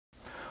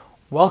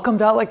Welcome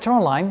to Lecture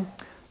Online.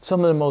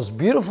 Some of the most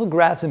beautiful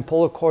graphs in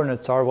polar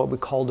coordinates are what we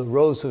call the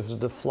roses, or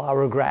the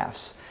flower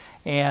graphs.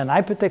 And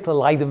I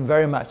particularly like them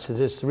very much. It's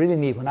just really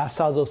neat. When I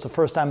saw those the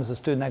first time as a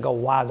student, I go,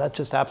 wow, that's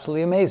just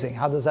absolutely amazing.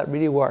 How does that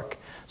really work?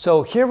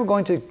 So here we're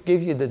going to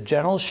give you the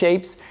general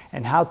shapes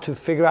and how to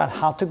figure out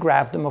how to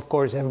graph them. Of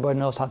course, everybody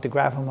knows how to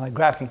graph them on a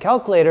graphing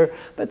calculator,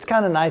 but it's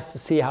kind of nice to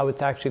see how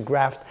it's actually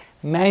graphed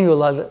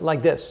manually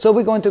like this. So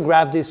we're going to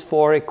graph these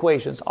four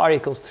equations. R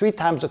equals 3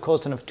 times the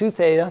cosine of 2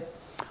 theta,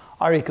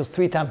 R equals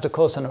 3 times the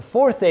cosine of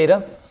 4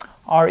 theta,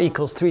 R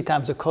equals 3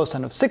 times the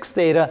cosine of 6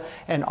 theta,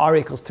 and R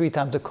equals 3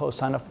 times the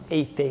cosine of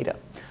 8 theta.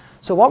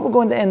 So what we're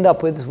going to end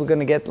up with is we're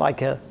going to get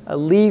like a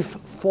leaf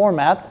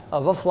format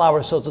of a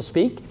flower, so to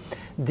speak.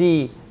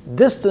 The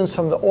distance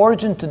from the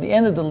origin to the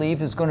end of the leaf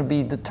is going to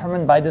be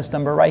determined by this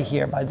number right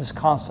here, by this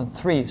constant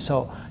 3.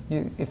 So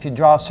if you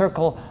draw a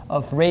circle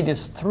of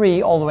radius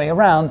 3 all the way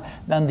around,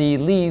 then the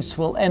leaves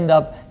will end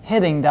up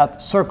hitting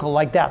that circle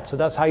like that. So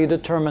that's how you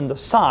determine the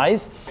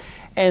size.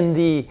 And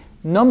the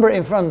number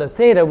in front of the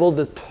theta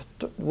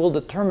will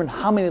determine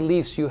how many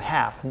leaves you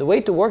have. And the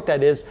way to work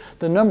that is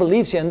the number of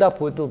leaves you end up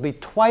with will be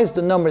twice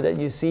the number that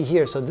you see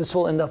here. So this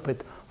will end up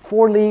with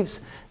 4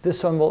 leaves,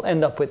 this one will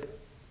end up with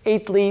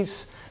 8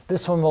 leaves,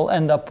 this one will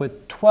end up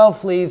with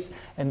 12 leaves,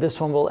 and this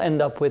one will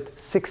end up with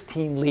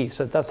 16 leaves.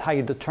 So that's how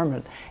you determine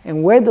it.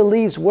 And where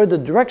the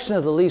direction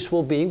of the leaves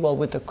will be, well,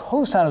 with the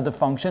cosine of the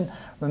function,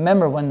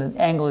 remember when the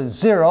angle is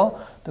 0,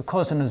 the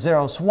cosine of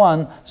 0 is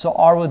 1, so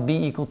r would be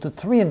equal to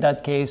 3 in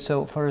that case.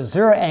 So for a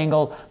 0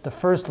 angle, the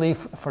first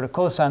leaf for the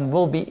cosine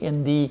will be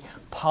in the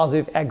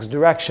positive x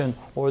direction,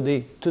 or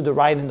to the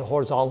right in the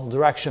horizontal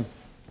direction.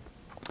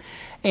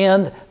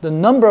 And the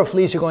number of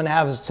leaves you're going to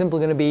have is simply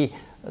going to be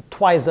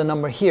twice the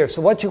number here.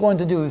 So what you're going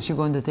to do is you're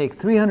going to take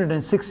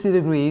 360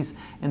 degrees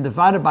and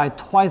divide it by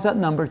twice that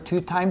number,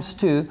 2 times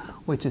 2,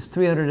 which is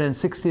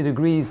 360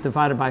 degrees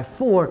divided by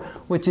 4,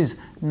 which is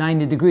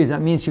 90 degrees.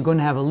 That means you're going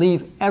to have a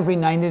leaf every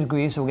 90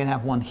 degrees. So we're going to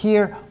have one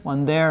here,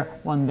 one there,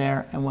 one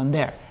there, and one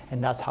there.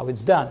 And that's how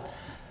it's done.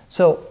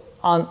 So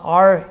on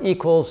r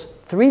equals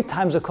 3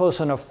 times the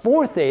cosine of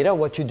 4 theta,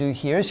 what you do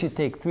here is you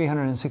take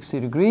 360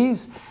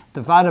 degrees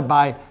divided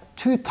by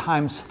 2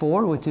 times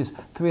 4, which is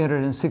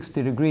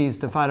 360 degrees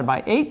divided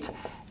by 8.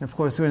 And of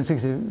course,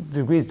 360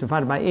 degrees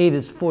divided by 8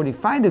 is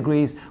 45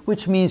 degrees,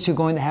 which means you're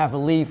going to have a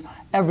leaf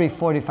every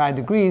 45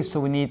 degrees. So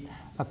we need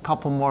a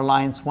couple more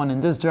lines, one in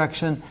this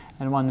direction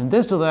and one in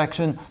this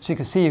direction. So you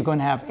can see you're going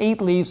to have 8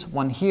 leaves,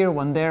 one here,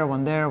 one there,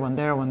 one there, one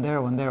there, one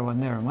there, one there,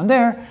 one there, and one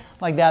there,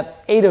 like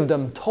that, 8 of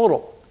them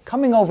total.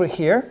 Coming over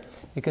here,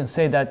 you can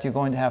say that you're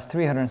going to have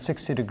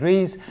 360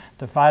 degrees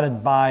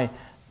divided by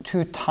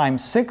 2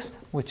 times 6,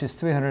 which is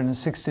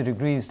 360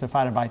 degrees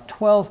divided by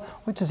 12,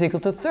 which is equal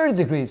to 30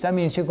 degrees. That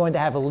means you're going to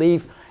have a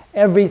leaf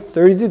every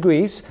 30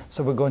 degrees.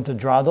 So we're going to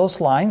draw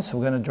those lines. So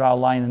we're going to draw a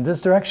line in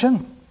this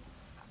direction.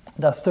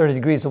 That's 30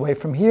 degrees away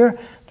from here.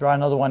 Draw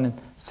another one in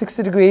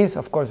 60 degrees.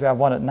 Of course, we have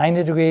one at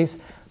 90 degrees.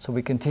 So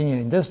we continue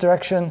in this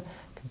direction,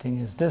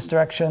 continue in this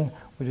direction.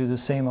 We do the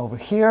same over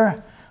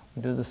here.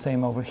 We do the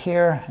same over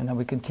here, and then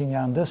we continue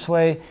on this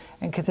way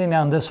and continue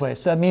on this way.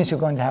 So that means you're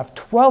going to have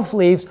 12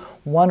 leaves,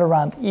 one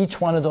around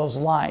each one of those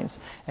lines.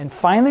 And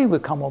finally, we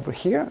come over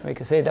here. We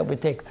can say that we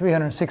take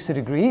 360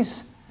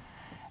 degrees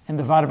and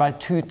divide it by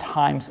 2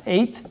 times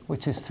 8,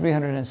 which is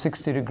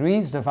 360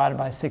 degrees divided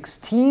by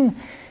 16.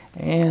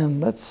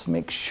 And let's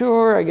make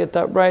sure I get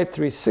that right.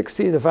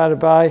 360 divided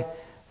by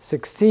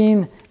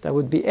 16, that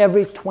would be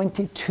every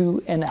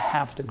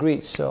 22.5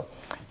 degrees. So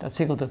that's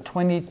equal to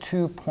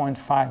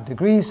 22.5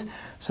 degrees.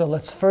 So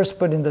let's first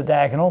put in the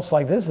diagonals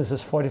like this. This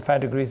is 45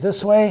 degrees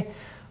this way,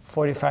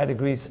 45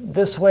 degrees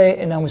this way,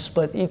 and then we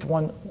split each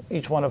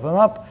one of them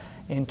up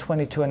in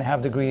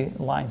 22.5 degree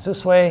lines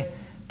this way,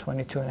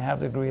 22.5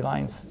 degree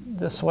lines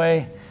this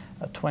way,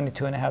 a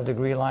 22.5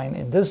 degree line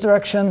in this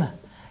direction,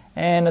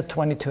 and a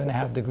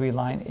 22.5 degree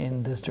line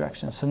in this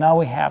direction. So now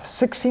we have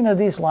 16 of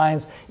these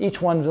lines.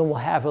 Each one of them will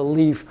have a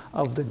leaf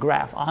of the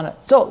graph on it.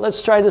 So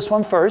let's try this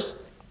one first.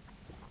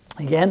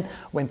 Again,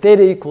 when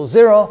theta equals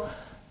 0,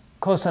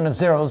 cosine of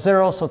 0 is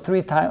 0, so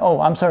 3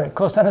 times,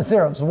 cosine of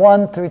 0 is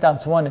 1, 3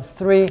 times 1 is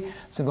 3,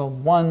 so go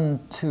 1,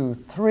 2,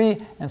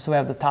 3, and so we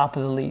have the top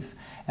of the leaf.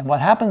 And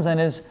what happens then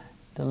is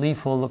the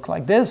leaf will look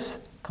like this,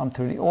 come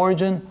through the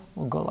origin,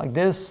 will go like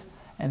this,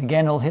 and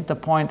again it'll hit the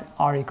point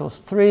r equals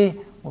 3,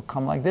 will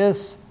come like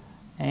this,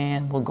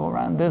 and we'll go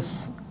around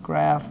this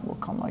graph, will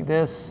come like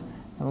this,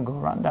 and we'll go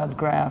around that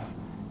graph,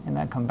 and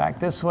then come back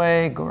this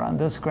way, go around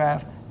this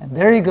graph, and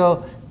there you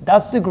go.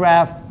 That's the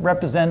graph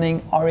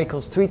representing r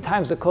equals 3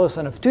 times the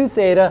cosine of 2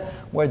 theta,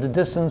 where the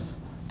distance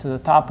to the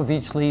top of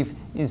each leaf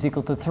is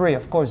equal to 3.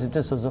 Of course, if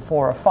this was a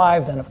 4 or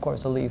 5, then of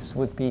course the leaves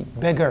would be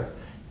bigger.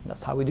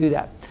 That's how we do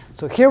that.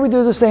 So here we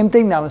do the same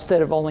thing now.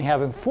 Instead of only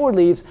having 4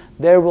 leaves,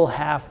 there we'll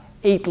have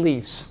 8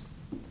 leaves.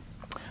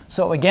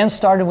 So again,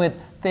 starting with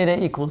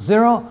theta equals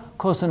 0,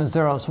 cosine of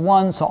 0 is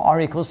 1, so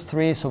r equals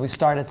 3. So we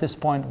start at this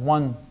point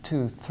 1,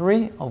 2,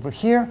 3 over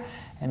here.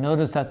 And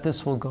notice that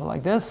this will go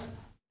like this.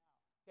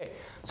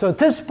 So at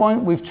this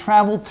point, we've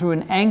traveled through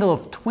an angle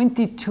of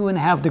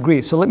 22.5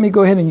 degrees. So let me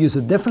go ahead and use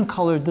a different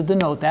color to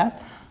denote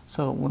that.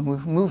 So when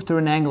we've moved through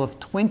an angle of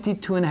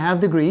 22.5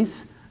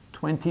 degrees,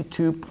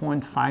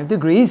 22.5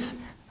 degrees,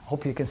 I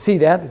hope you can see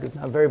that because it's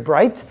not very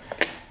bright.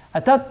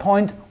 At that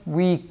point,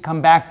 we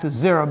come back to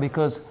 0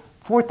 because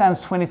 4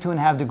 times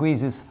 22.5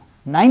 degrees is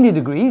 90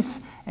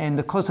 degrees, and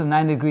the cosine of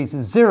 90 degrees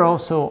is 0,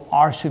 so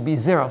r should be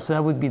 0. So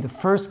that would be the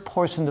first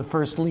portion, the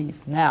first leaf.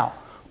 Now,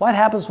 what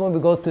happens when we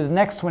go to the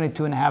next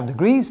 22.5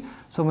 degrees?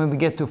 So when we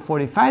get to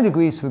 45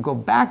 degrees, we go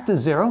back to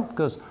 0,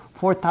 because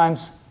 4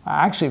 times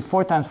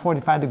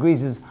 45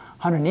 degrees is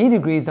 180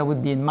 degrees. That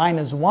would be in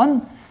minus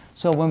 1.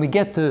 So when we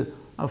get to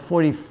a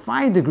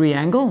 45 degree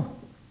angle,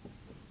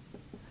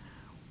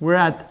 we're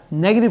at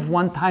negative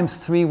 1 times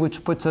 3,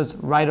 which puts us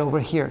right over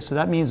here. So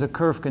that means the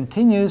curve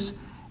continues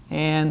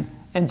and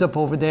ends up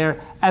over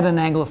there at an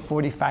angle of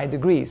 45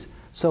 degrees.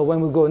 So when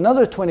we go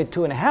another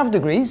 22.5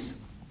 degrees,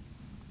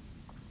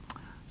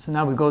 so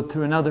now we go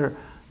through another,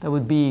 that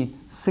would be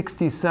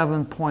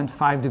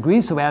 67.5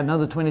 degrees. So we add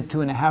another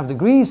 22.5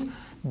 degrees.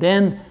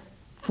 Then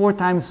 4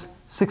 times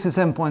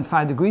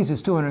 67.5 degrees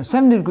is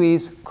 270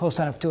 degrees.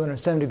 Cosine of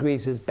 270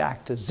 degrees is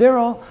back to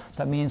 0. So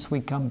that means we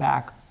come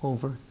back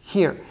over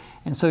here.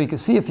 And so you can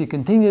see if you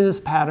continue this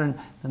pattern,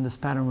 then this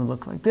pattern will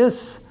look like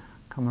this,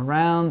 come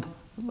around,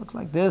 will look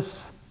like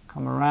this,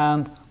 come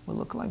around, will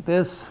look like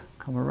this,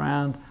 come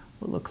around,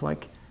 will look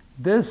like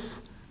this,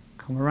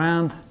 come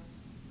around,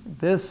 like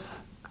this,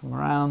 come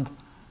around,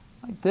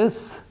 like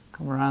this,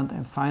 come around,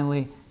 and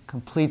finally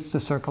completes the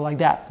circle like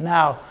that.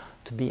 Now,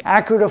 to be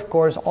accurate, of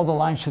course, all the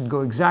lines should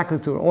go exactly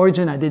to the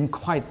origin. I didn't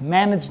quite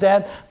manage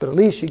that, but at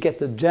least you get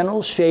the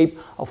general shape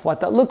of what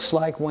that looks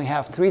like when we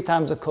have 3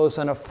 times the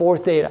cosine of 4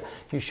 theta.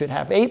 You should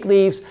have 8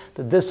 leaves.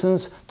 The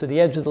distance to the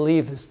edge of the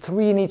leaf is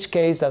 3 in each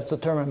case. That's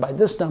determined by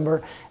this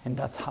number, and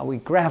that's how we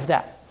graph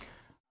that.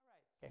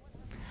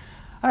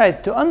 All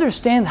right, to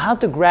understand how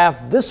to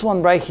graph this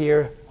one right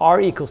here, r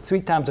equals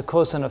 3 times the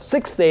cosine of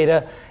 6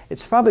 theta,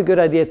 it's probably a good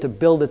idea to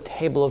build a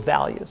table of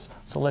values.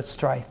 So let's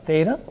try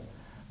theta,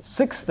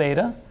 6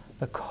 theta,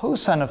 the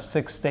cosine of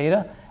 6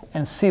 theta,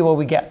 and see what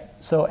we get.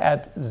 So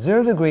at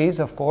 0 degrees,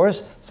 of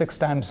course, 6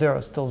 times 0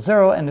 is still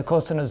 0, and the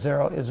cosine of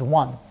 0 is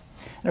 1.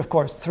 And of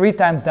course, 3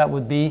 times that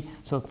would be,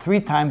 so 3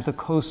 times the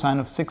cosine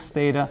of 6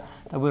 theta,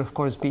 that would of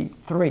course be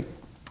 3.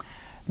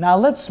 Now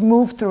let's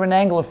move through an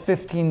angle of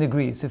 15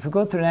 degrees. If we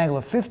go through an angle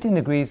of 15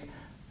 degrees,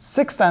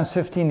 6 times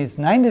 15 is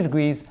 90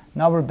 degrees.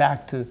 Now we're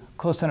back to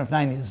cosine of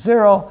 90 is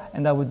 0,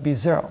 and that would be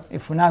 0.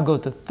 If we now go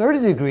to 30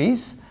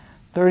 degrees,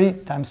 30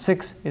 times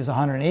 6 is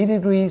 180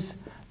 degrees.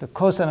 The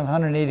cosine of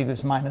 180 degrees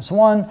is minus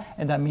 1,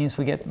 and that means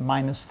we get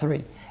minus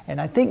 3. And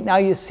I think now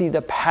you see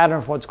the pattern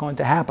of what's going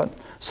to happen.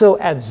 So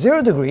at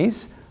 0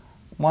 degrees,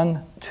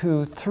 1,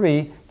 2,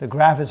 3, the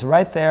graph is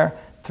right there.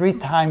 3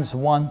 times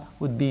 1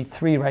 would be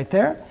 3 right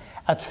there.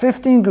 At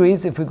 15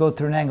 degrees, if we go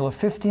through an angle of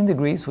 15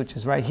 degrees, which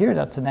is right here,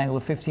 that's an angle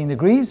of 15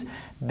 degrees,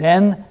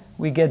 then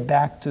we get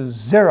back to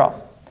 0.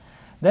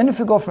 Then if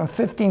we go from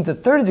 15 to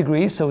 30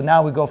 degrees, so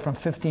now we go from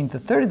 15 to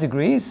 30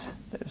 degrees,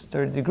 there's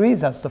 30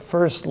 degrees, that's the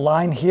first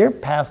line here,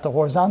 past the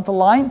horizontal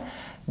line.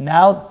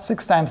 Now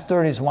 6 times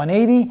 30 is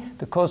 180,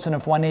 the cosine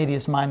of 180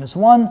 is minus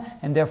 1,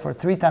 and therefore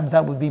 3 times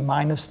that would be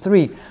minus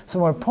 3. So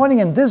when we're pointing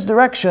in this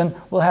direction,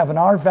 we'll have an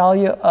r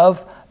value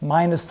of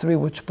minus 3,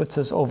 which puts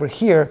us over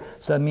here.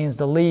 So that means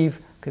the leaf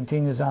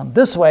continues on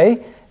this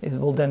way. It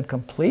will then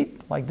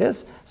complete like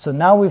this. So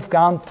now we've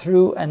gone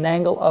through an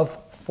angle of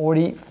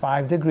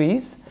 45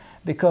 degrees,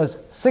 because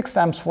 6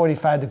 times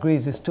 45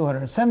 degrees is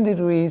 270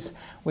 degrees,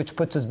 which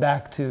puts us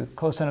back to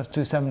cosine of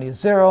 270 is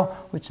 0,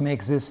 which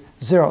makes this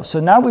 0. So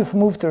now we've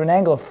moved through an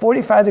angle of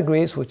 45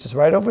 degrees, which is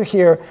right over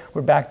here.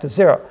 We're back to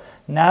 0.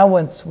 Now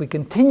once we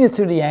continue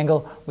through the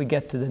angle, we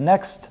get to the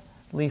next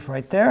leaf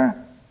right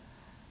there.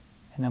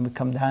 And then we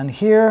come down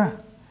here,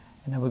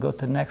 and then we go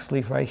to the next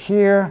leaf right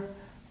here,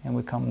 and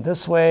we come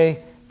this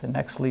way, the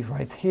next leaf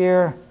right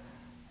here,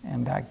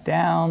 and back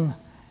down.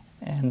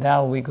 And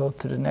now we go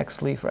to the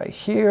next leaf right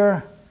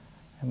here,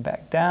 and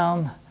back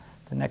down,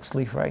 the next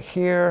leaf right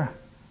here,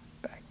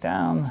 back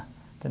down,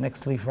 the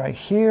next leaf right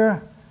here,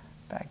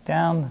 back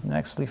down, the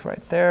next leaf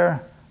right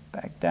there,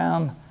 back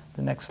down,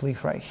 the next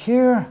leaf right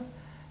here.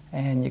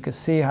 And you can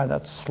see how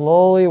that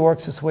slowly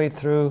works its way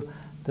through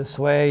this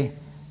way,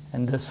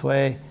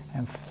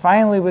 and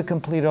finally we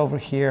complete over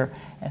here,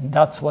 and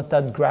that's what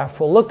that graph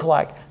will look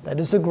like. That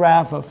is a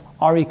graph of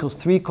r equals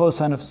 3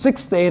 cosine of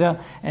 6 theta,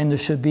 and there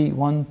should be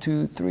 1,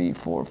 2, 3,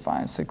 4,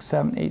 5, 6,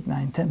 7, 8,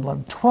 9, 10,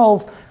 11,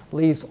 12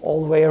 leaves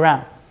all the way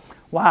around.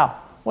 Wow,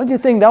 what do you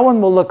think that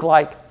one will look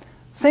like?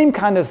 Same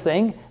kind of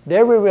thing.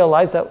 There we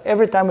realize that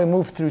every time we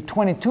move through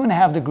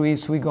 22.5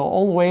 degrees, we go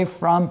all the way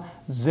from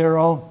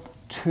 0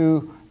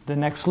 to the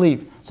next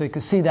leaf. So you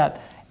can see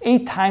that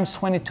 8 times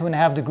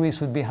 22.5 degrees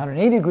would be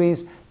 180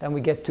 degrees. Then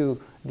we get to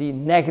the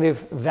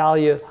negative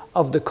value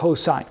of the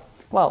cosine.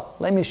 Well,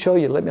 let me show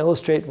you, let me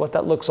illustrate what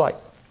that looks like.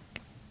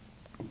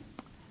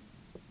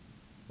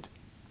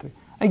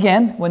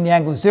 Again, when the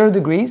angle is 0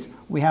 degrees,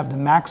 we have the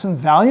maximum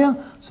value.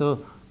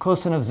 So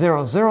cosine of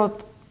 0, 0,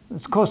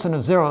 its cosine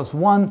of 0 is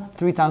 1.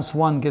 3 times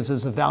 1 gives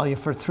us a value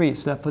for 3.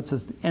 So that puts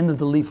us at the end of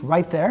the leaf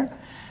right there.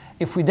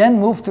 If we then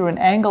move through an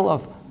angle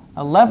of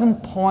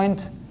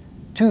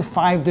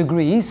 11.25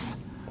 degrees,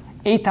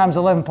 8 times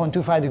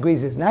 11.25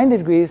 degrees is 90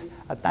 degrees.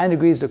 At 90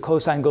 degrees, the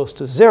cosine goes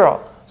to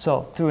 0.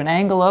 So through an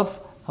angle of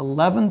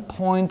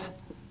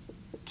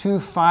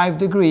 11.25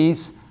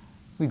 degrees,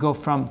 we go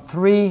from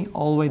 3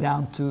 all the way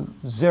down to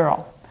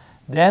 0.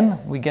 Then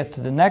we get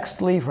to the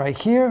next leaf right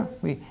here.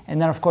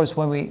 And then, of course,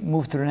 when we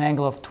move through an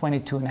angle of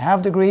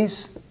 22.5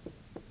 degrees,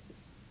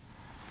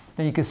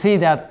 then you can see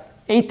that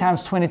 8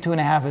 times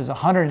 22.5 is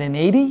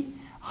 180.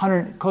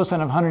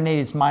 Cosine of 180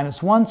 is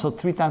minus 1, so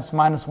 3 times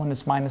minus 1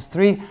 is minus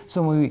 3.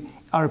 So when we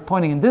are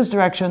pointing in this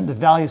direction, the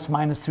value is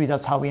minus 3.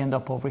 That's how we end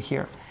up over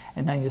here.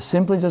 And then you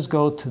simply just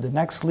go to the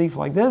next leaf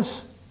like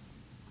this.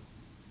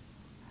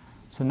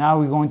 So now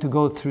we're going to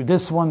go through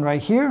this one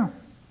right here,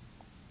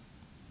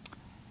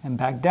 and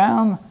back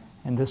down,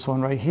 and this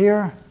one right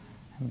here,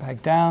 and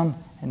back down,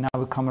 and now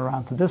we come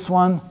around to this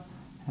one,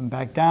 and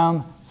back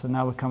down. So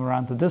now we come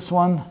around to this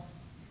one,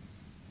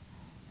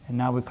 and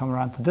now we come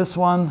around to this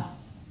one,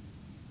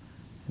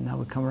 and now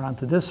we come around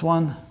to this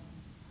one,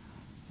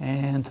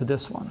 and to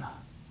this one.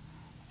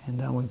 And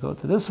then we go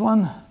to this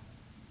one,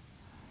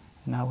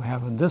 and now we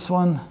have this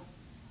one,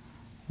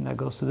 and that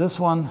goes to this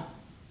one,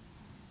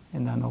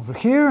 and then over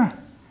here,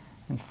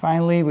 and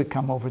finally we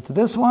come over to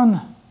this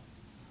one,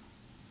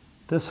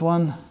 this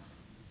one,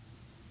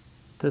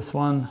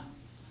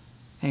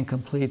 and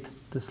complete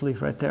this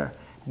leaf right there.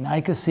 And now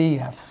you can see you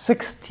have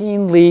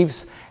 16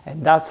 leaves,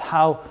 and that's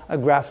how a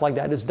graph like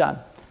that is done.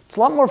 It's a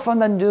lot more fun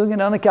than doing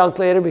it on a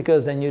calculator,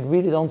 because then you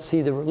really don't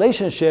see the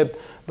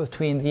relationship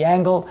between the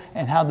angle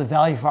and how the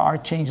value for r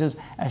changes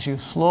as you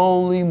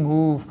slowly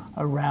move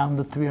around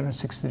the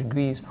 360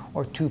 degrees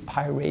or 2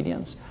 pi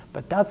radians.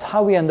 But that's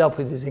how we end up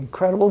with these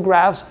incredible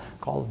graphs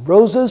called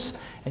roses.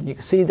 And you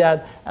can see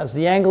that as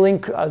the angle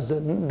as the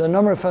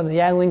number from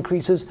the angle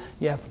increases,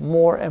 you have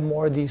more and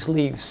more of these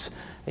leaves.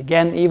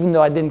 Again, even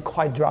though I didn't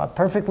quite draw it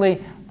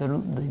perfectly,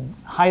 the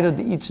height of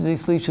each of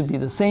these leaves should be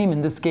the same.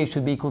 In this case,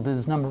 should be equal to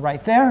this number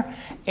right there.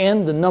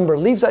 And the number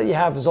of leaves that you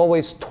have is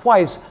always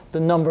twice the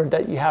number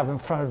that you have in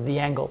front of the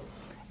angle.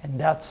 And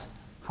that's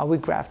how we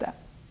graph that.